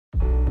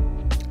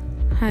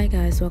Hi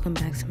guys, welcome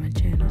back to my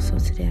channel. So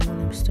today I'm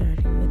going to be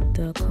starting with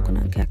the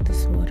coconut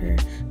cactus water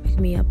Wake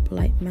Me Up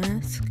Light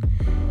mask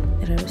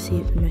that I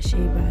received in my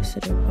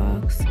Sheabassador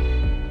box,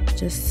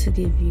 just to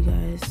give you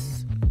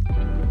guys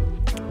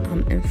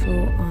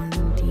info on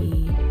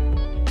the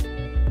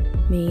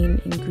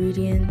main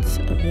ingredients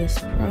of this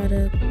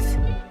product.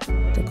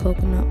 The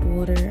coconut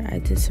water, I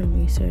did some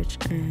research,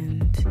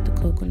 and the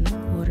coconut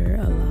water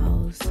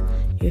allows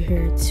your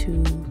hair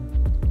to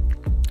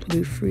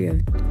be free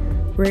of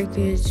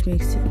breakage,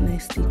 makes it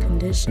nicely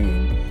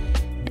conditioned,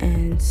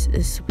 and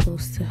is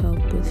supposed to help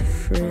with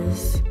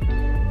frizz,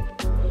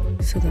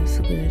 so that's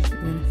a good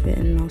benefit.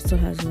 And it also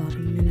has a lot of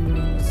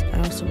minerals. I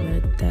also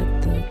read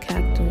that the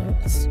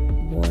cactus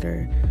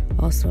water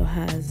also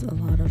has a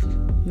lot of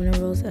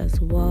minerals as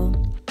well,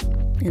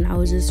 and I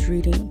was just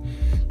reading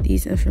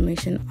these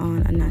information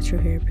on a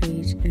natural hair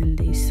page, and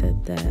they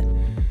said that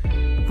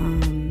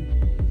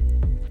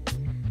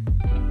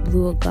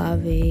blue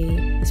agave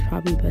is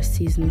probably best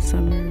used in the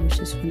summer, which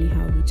is funny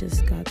how we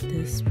just got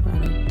this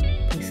product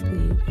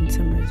basically when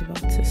summer is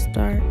about to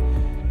start,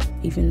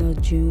 even though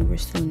we're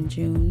still in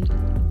June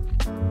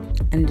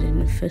and it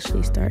didn't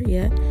officially start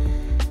yet.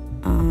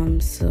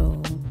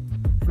 So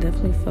I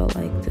definitely felt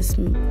like this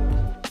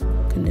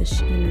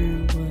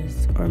conditioner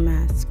or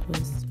mask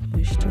was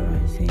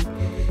moisturizing.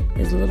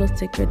 It's a little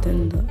thicker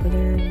than the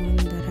other one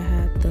that I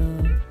had,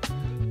 the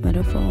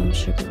Metafoam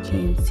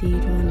sugarcane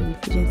seed one. And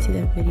if you didn't see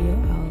that video,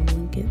 I'll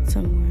link it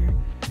somewhere,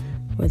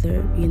 whether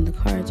it be in the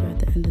cards or at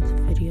the end of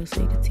the video,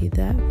 so you can see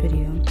that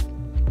video.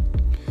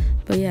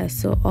 But yeah,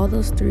 so all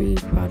those three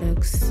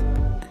products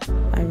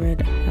I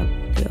read,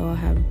 they all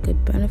have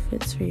good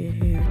benefits for your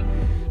hair.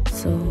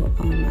 So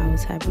I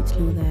was happy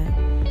to know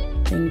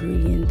that the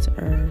ingredients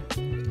are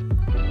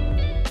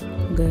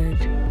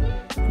good.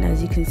 And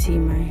as you can see,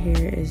 my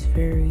hair is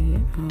very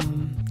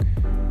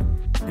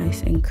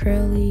nice and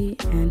curly.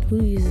 And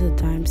who uses a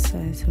dime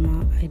size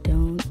amount? I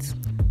don't.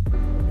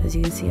 As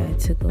you can see, I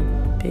took a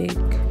big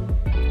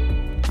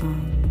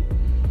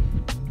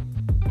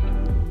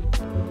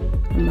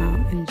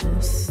amount and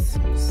just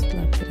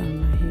slapped it on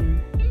my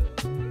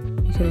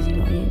hair, because you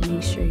want to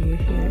make sure your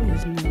hair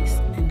is nice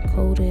and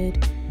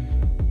coated.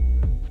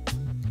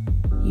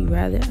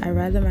 I'd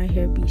rather my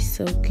hair be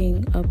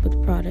soaking up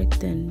with product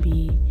than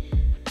be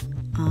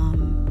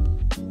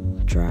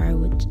dry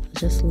with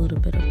just a little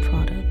bit of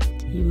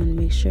product. You want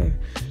to make sure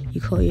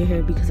you coat your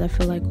hair, because I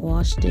feel like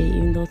wash day,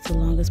 even though it's the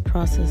longest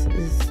process,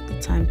 is the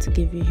time to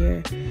give your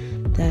hair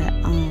that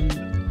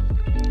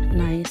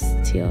nice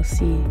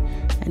TLC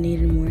and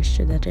needed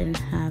moisture that I didn't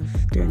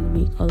have during the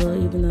week. Although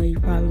even though you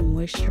probably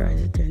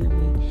moisturize it during the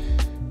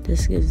week,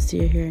 this gives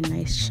your hair a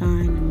nice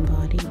shine and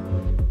body.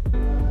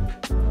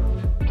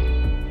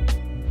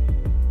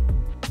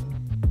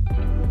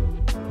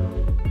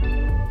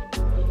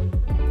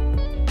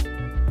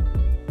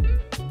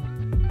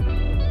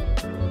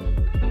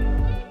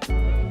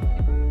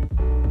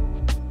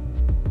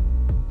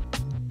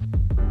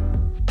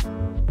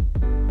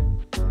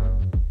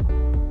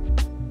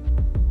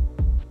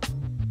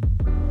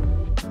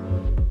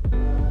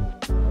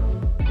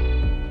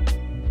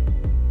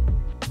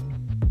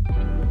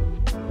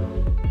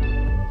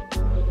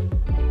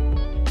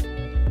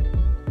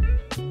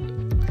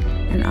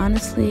 And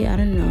honestly, I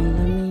don't know,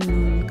 let me know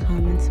in the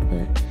comments,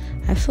 but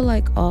I feel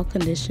like all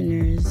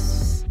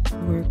conditioners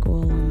work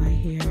well on my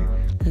hair.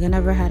 Like, I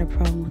never had a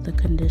problem with the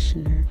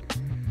conditioner.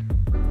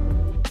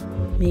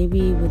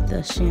 Maybe with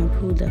the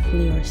shampoo,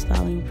 definitely, or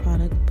styling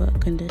product, but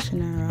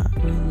conditioner,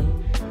 not really.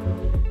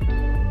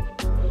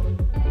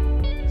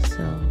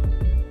 So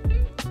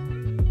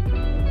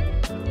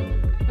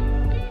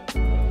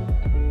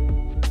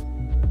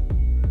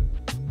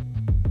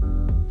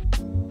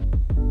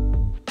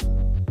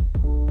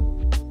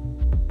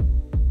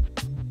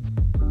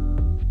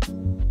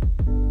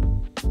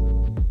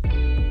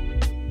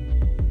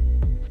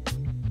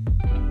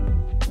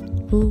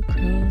ooh,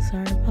 curls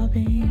are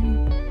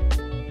popping.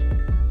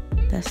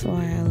 That's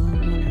why I love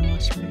when I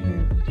wash my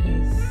hair,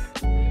 because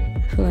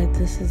I feel like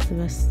this is the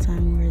best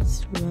time where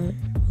it's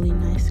really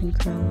nice and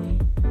curly.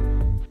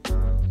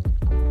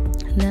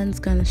 And then it's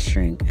gonna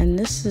shrink, and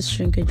this is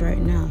shrinkage right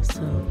now,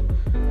 so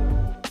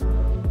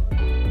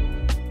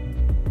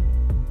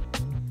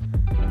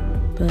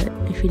but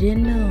if you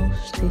didn't know,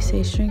 they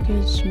say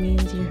shrinkage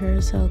means your hair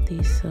is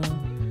healthy, so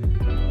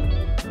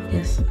I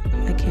guess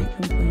I can't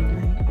complain,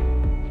 right?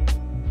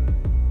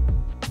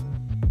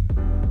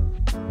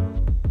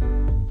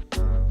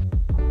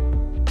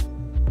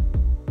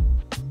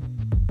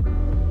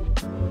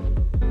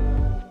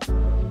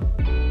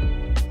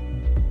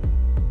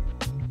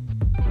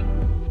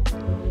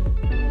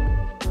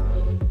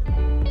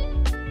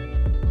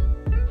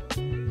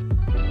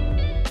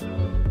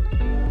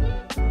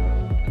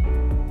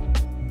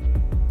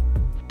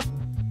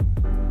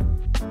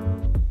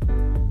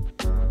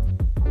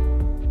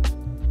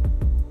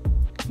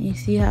 You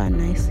see how it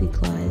nicely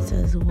glides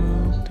as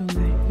well through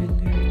my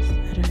fingers.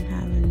 I don't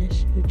have an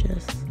issue,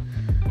 just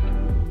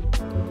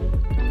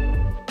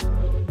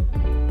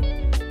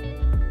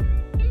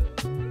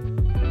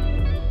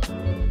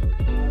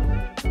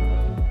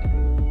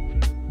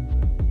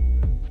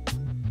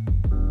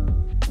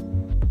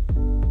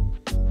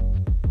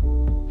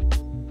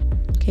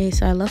Okay,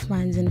 so I left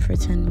mine in for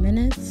 10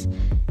 minutes,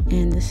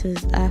 and this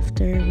is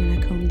after when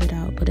I combed it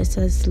out, but it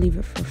says leave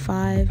it for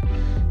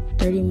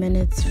 30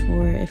 minutes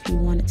for if you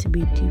want it to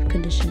be deep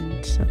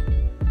conditioned. So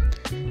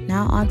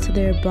now onto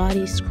their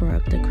body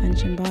scrub, the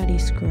quenching body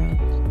scrub.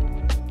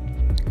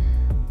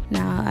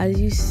 Now,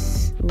 as you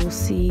will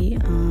see,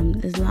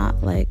 it's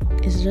not like,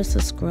 it's just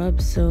a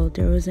scrub, so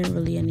there wasn't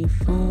really any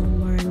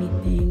foam or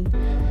anything.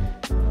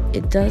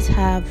 It does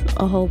have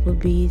a whole of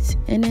beads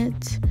in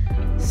it,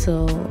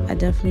 so I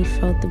definitely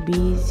felt the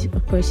beads.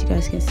 Of course, you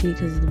guys can see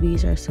because the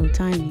beads are so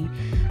tiny,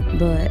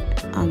 but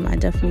I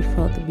definitely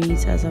felt the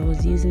beads as I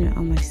was using it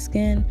on my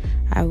skin.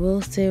 I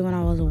will say, when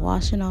I was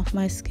washing off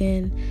my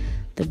skin,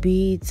 the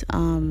beads,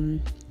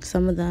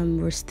 some of them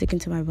were sticking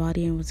to my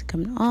body and wasn't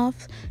coming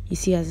off. You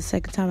see, as the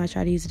second time I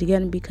tried to use it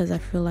again, because I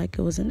feel like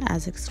it wasn't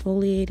as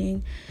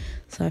exfoliating,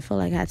 so I felt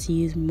like I had to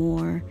use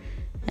more,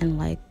 and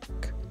like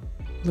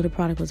little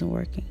product wasn't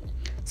working.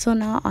 So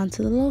now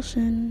onto the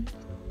lotion.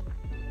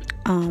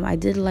 I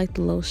did like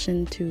the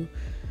lotion too,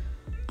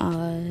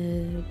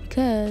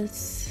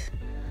 because,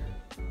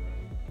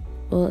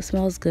 well, it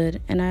smells good.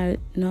 And I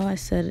know I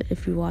said,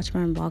 if you watch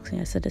my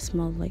unboxing, I said it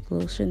smelled like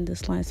lotion.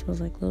 This line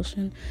smells like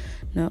lotion.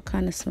 No, it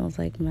kind of smells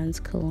like men's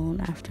cologne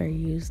after I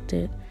used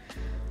it.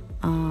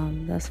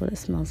 That's what it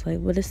smells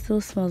like, but it still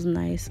smells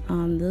nice.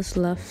 This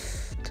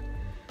left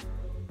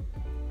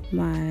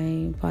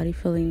my body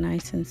feeling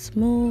nice and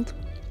smooth.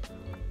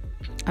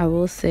 I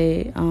will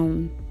say,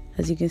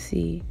 as you can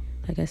see,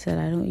 like I said,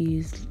 I don't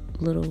use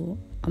little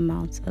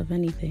amounts of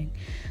anything,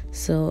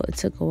 so it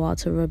took a while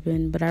to rub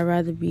in, but I'd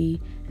rather be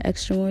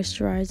extra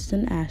moisturized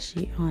than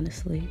ashy,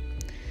 honestly.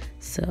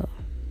 So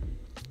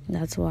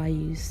that's why I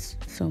use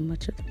so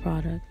much of the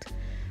product.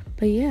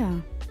 But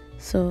yeah,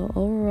 so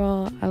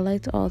overall I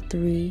liked all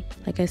three.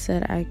 Like I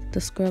said, the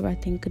scrub I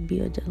think could be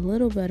a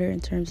little better in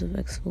terms of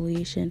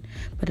exfoliation,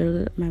 but it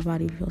let my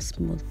body feel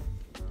smooth